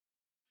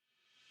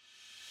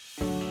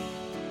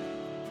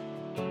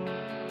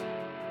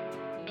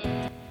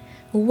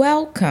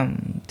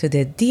Welcome to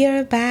the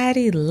Dear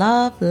Body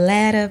Love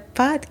Letter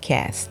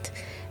podcast,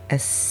 a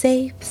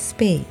safe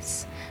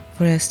space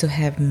for us to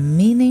have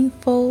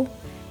meaningful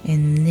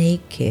and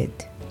naked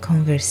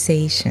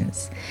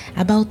conversations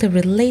about the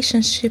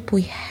relationship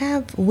we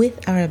have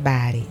with our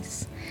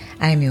bodies.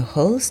 I'm your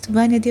host,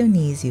 Vania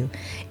Deonizio,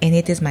 and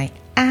it is my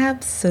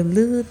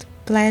absolute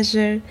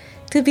pleasure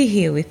to be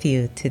here with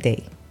you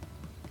today.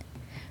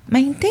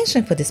 My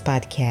intention for this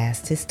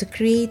podcast is to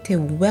create a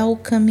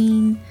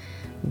welcoming,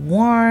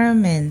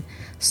 warm, and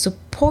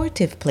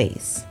supportive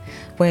place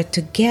where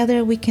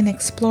together we can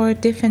explore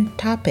different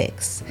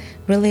topics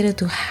related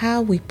to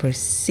how we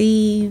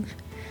perceive,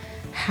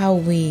 how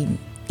we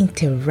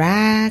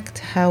interact,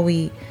 how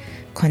we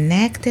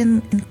connect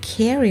and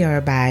carry our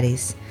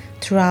bodies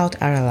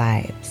throughout our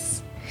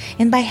lives.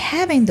 And by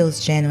having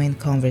those genuine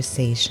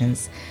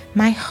conversations,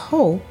 my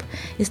hope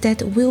is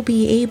that we'll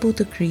be able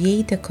to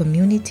create a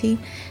community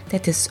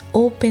that is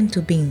open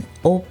to being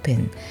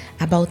open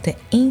about the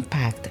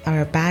impact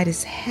our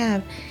bodies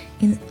have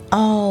in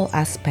all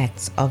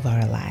aspects of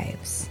our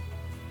lives.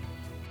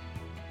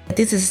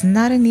 This is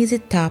not an easy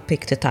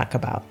topic to talk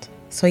about.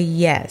 So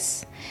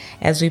yes,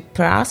 as we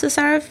process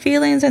our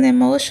feelings and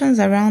emotions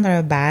around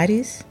our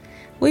bodies,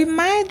 we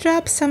might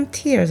drop some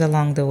tears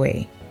along the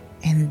way.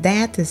 And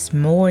that is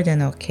more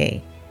than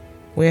okay.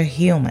 We're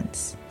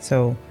humans,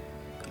 so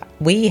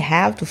we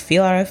have to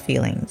feel our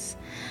feelings.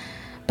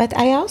 But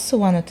I also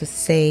wanted to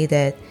say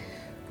that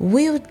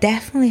we'll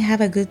definitely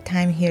have a good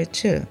time here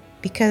too.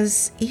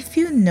 Because if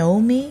you know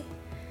me,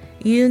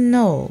 you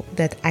know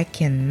that I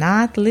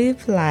cannot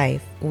live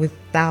life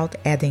without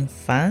adding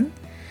fun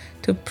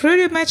to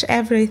pretty much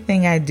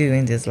everything I do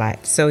in this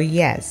life. So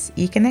yes,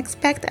 you can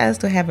expect us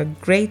to have a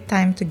great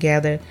time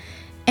together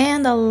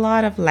and a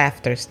lot of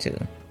laughters too.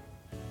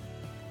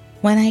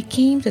 When I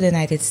came to the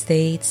United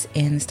States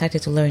and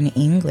started to learn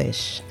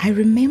English, I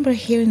remember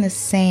hearing a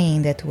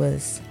saying that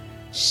was,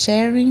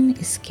 sharing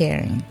is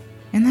caring.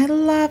 And I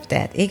love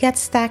that. It got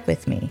stuck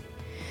with me.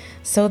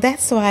 So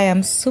that's why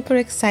I'm super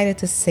excited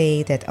to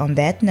say that on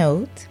that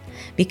note,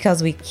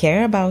 because we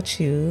care about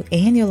you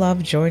and you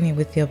love journeying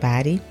with your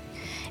body,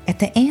 at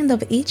the end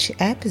of each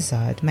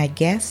episode, my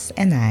guests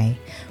and I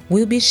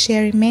will be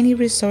sharing many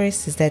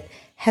resources that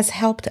has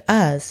helped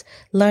us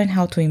learn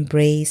how to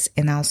embrace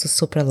and also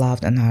super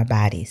love on our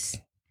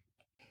bodies.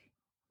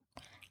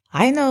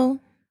 I know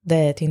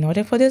that in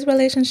order for this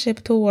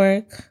relationship to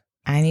work,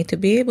 I need to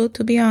be able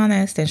to be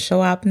honest and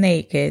show up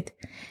naked.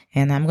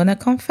 And I'm going to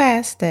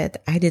confess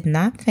that I did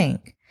not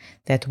think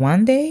that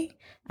one day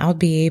I'll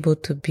be able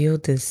to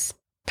build this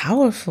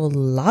powerful,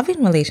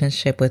 loving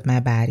relationship with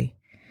my body.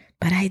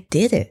 But I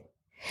did it.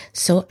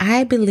 So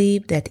I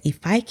believe that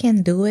if I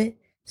can do it,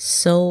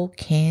 so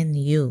can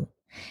you.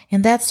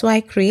 And that's why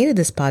I created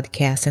this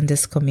podcast and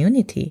this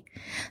community,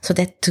 so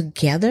that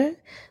together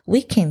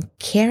we can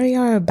carry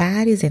our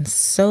bodies and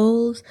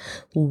souls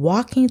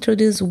walking through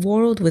this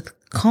world with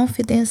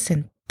confidence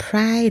and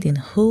pride in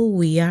who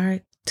we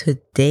are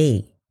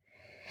today.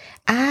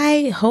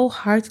 I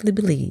wholeheartedly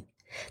believe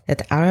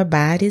that our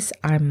bodies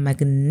are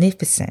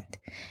magnificent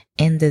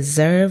and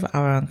deserve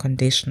our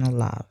unconditional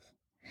love.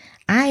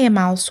 I am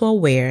also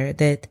aware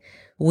that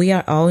we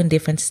are all in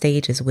different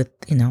stages with,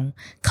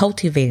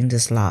 cultivating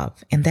this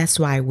love. And that's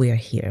why we're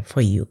here for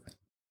you.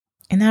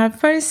 In our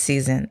first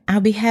season,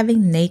 I'll be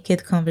having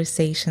naked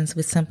conversations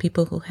with some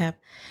people who have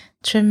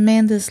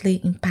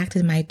tremendously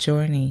impacted my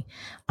journey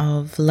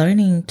of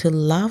learning to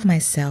love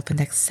myself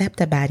and accept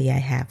the body I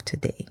have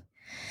today.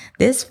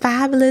 These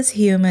fabulous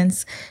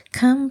humans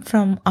come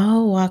from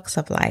all walks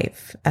of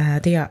life.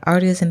 They are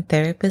artists and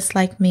therapists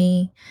like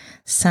me.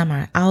 Some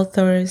are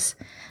authors,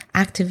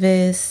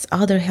 activists,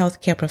 other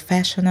healthcare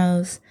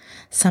professionals.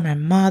 Some are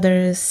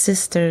mothers,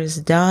 sisters,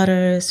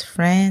 daughters,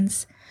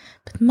 friends.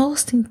 But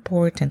most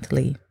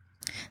importantly,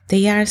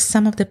 they are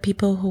some of the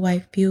people who I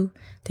feel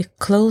the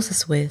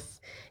closest with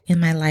in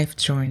my life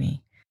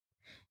journey.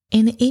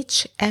 In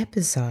each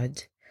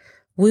episode,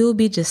 we will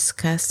be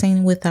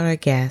discussing with our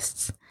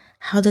guests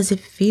how does it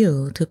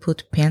feel to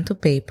put pen to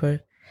paper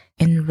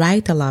and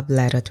write a love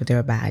letter to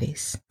their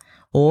bodies.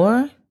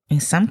 Or, in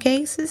some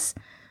cases,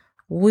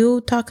 we'll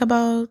talk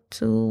about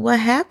what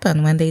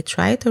happened when they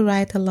tried to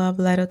write a love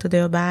letter to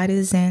their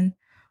bodies and,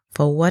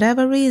 for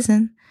whatever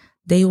reason,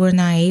 they were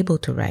not able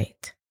to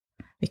write.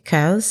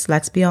 Because,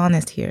 let's be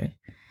honest here,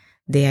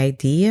 the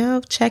idea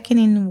of checking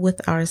in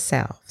with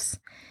ourselves,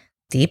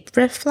 deep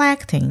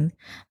reflecting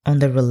on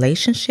the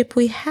relationship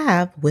we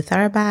have with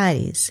our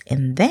bodies,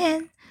 and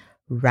then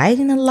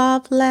writing a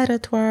love letter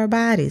to our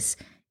bodies,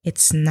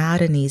 it's not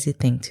an easy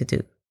thing to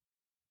do.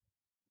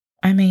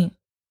 I mean,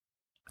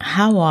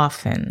 how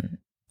often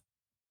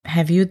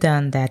have you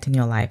done that in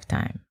your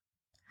lifetime?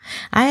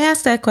 I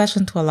ask that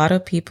question to a lot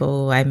of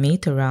people I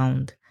meet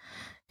around,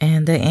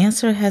 and the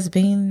answer has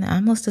been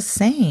almost the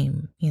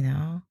same,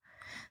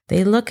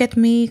 They look at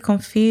me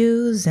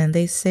confused and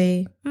they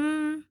say,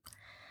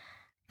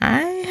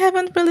 I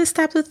haven't really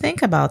stopped to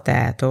think about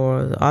that.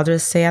 Or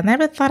others say, I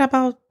never thought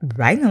about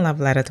writing a love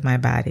letter to my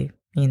body.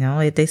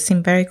 They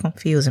seem very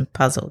confused and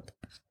puzzled.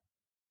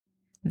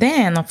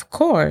 Then, of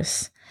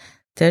course,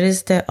 there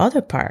is the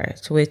other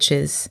part, which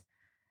is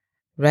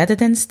rather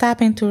than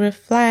stopping to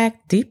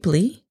reflect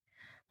deeply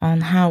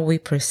on how we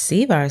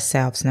perceive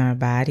ourselves and our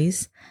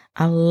bodies,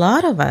 a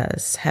lot of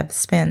us have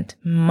spent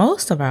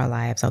most of our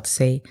lives, I'd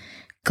say,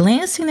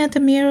 glancing at the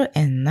mirror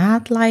and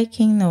not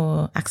liking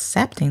or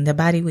accepting the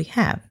body we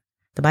have,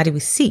 the body we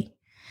see.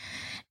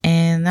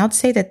 And I'd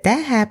say that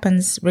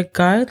happens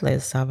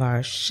regardless of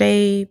our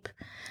shape,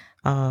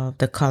 of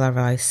the color of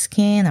our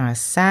skin, our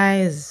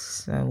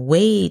size,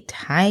 weight,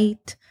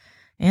 height,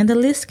 and the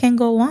list can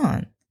go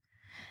on.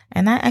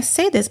 And I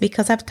say this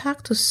because I've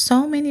talked to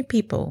so many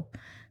people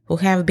who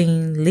have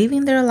been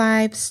living their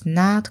lives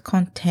not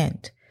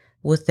content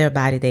with their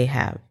body they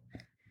have.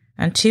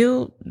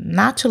 Until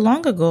not too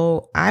long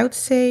ago, I would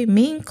say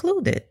me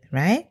included,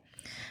 right?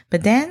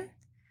 But then,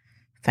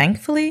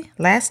 thankfully,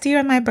 last year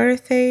on my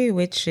birthday,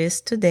 which is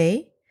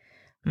today,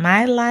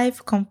 my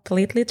life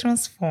completely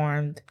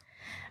transformed.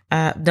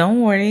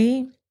 Don't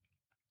worry,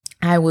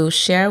 I will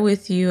share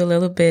with you a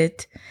little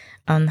bit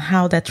on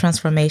how that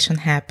transformation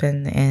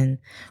happened and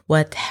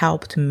what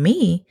helped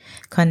me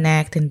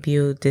connect and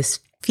build this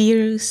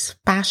fierce,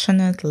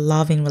 passionate,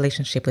 loving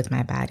relationship with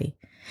my body.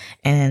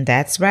 And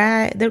that's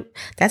right.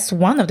 That's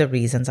one of the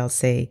reasons I'll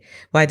say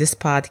why this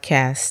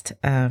podcast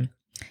and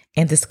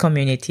this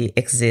community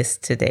exists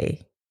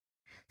today.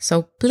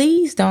 So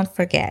please don't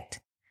forget,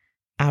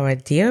 our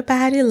Dear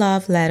Body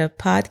Love Letter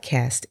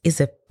podcast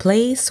is a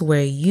place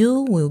where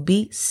you will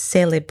be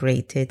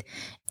celebrated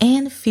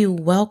and feel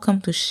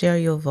welcome to share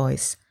your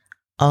voice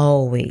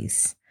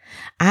always.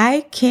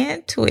 I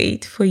can't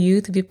wait for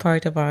you to be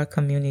part of our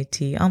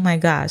community. Oh my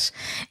gosh.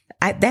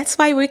 That's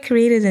why we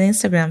created an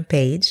Instagram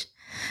page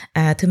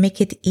to make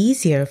it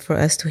easier for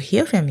us to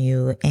hear from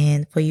you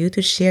and for you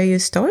to share your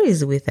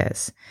stories with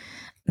us.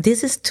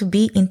 This is to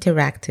be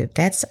interactive.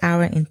 That's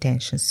our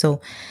intention.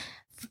 So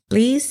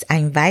please, I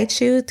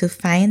invite you to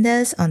find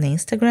us on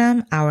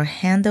Instagram. Our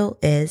handle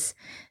is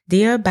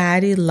Dear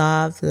Body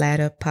Love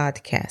Letter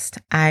Podcast.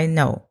 I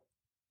know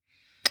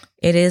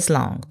it is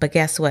long, but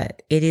guess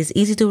what? It is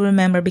easy to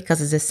remember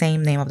because it's the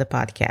same name of the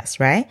podcast,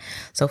 right?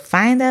 So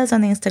find us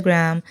on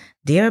Instagram,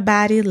 Dear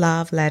Body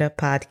Love Letter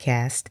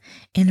Podcast.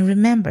 And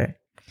remember,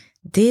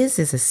 this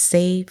is a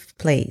safe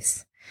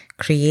place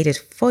created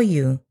for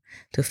you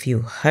to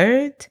feel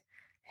heard,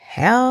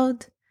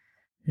 held,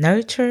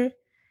 nurtured,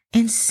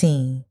 and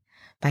seen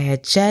by a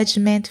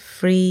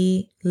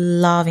judgment-free,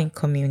 loving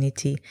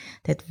community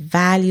that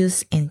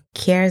values and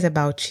cares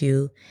about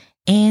you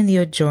and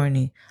your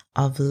journey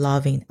of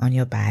loving on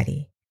your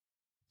body.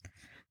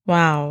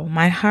 Wow,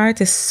 my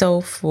heart is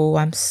so full.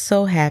 I'm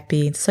so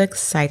happy and so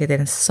excited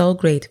and so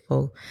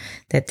grateful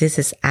that this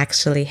is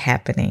actually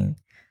happening.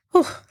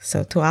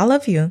 So to all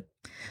of you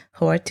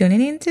who are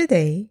tuning in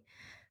today,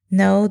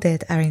 know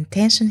that our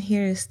intention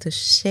here is to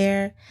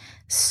share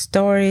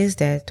stories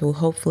that will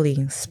hopefully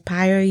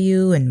inspire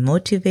you and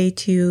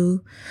motivate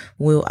you.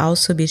 We'll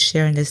also be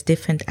sharing these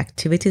different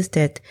activities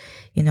that,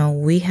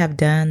 we have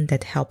done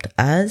that helped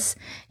us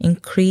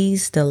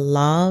increase the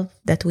love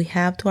that we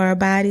have to our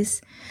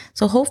bodies.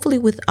 So hopefully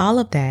with all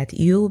of that,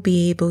 you'll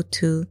be able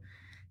to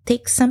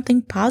take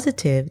something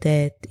positive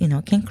that,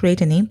 can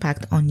create an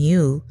impact on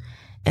you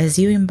as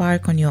you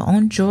embark on your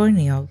own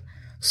journey of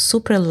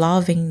super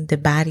loving the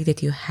body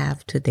that you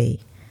have today.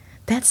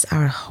 That's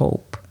our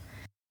hope.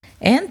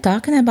 And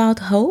talking about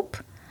hope,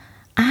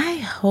 I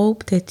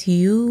hope that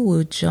you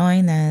will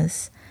join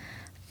us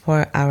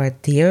for our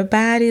Dear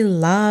Body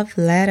Love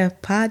Letter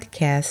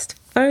podcast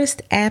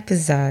first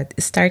episode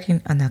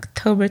starting on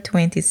October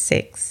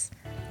 26th.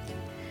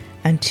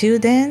 Until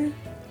then,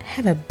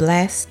 have a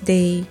blessed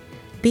day,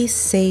 be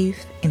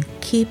safe, and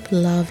keep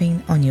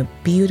loving on your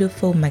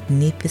beautiful,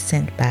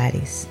 magnificent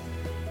bodies.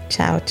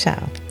 Ciao,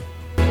 ciao.